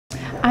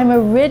I'm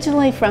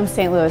originally from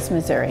St. Louis,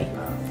 Missouri,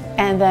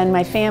 and then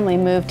my family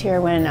moved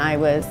here when I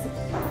was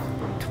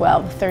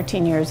 12,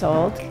 13 years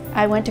old.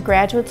 I went to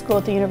graduate school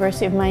at the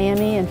University of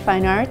Miami in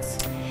Fine Arts,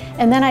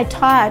 and then I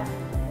taught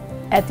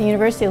at the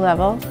university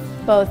level,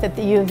 both at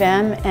the U of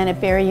M and at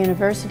Barry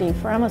University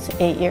for almost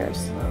 8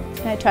 years.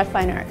 And I taught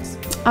fine arts.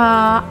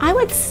 I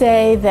would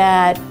say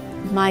that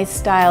my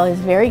style is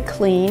very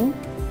clean.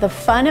 The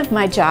fun of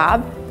my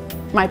job,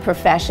 my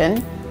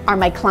profession, are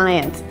my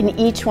clients, and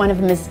each one of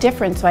them is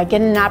different, so I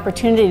get an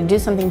opportunity to do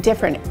something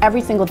different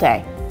every single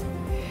day.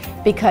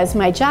 Because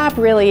my job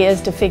really is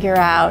to figure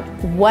out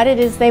what it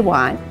is they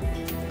want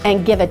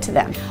and give it to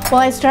them. Well,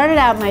 I started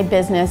out my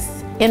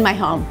business in my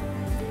home,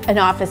 an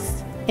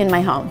office in my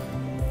home.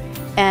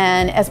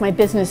 And as my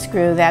business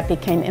grew, that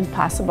became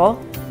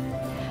impossible.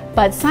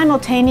 But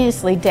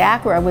simultaneously,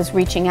 DACRA was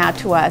reaching out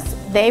to us.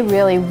 They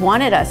really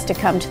wanted us to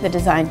come to the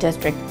design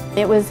district.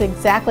 It was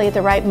exactly at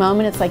the right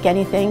moment. It's like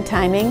anything,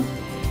 timing.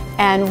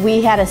 And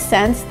we had a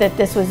sense that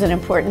this was an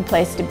important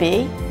place to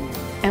be,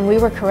 and we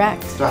were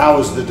correct. So how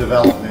was the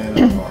development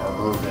of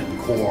our urban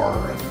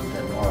core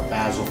and our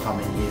Basel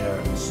coming here,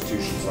 and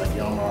institutions like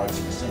Young Arts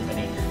and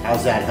Symphony,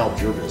 how's that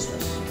helped your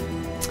business?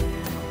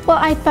 Well,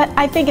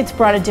 I think it's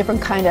brought a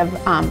different kind of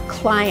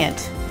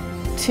client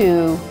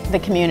to the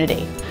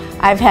community.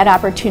 I've had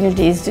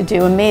opportunities to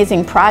do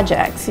amazing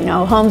projects, you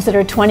know, homes that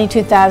are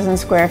 22,000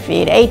 square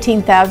feet,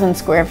 18,000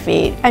 square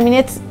feet. I mean,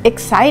 it's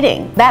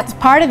exciting. That's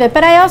part of it,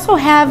 but I also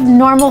have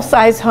normal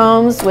size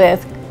homes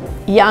with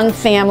young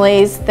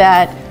families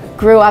that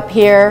grew up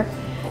here,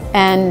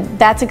 and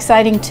that's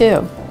exciting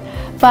too.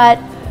 But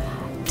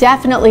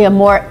definitely a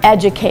more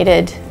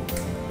educated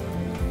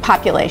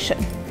population,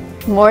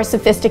 more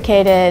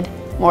sophisticated,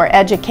 more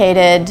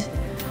educated.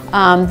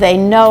 They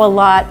know a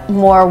lot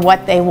more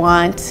what they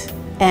want,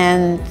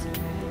 and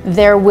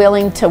they're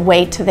willing to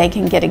wait till they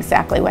can get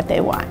exactly what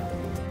they want.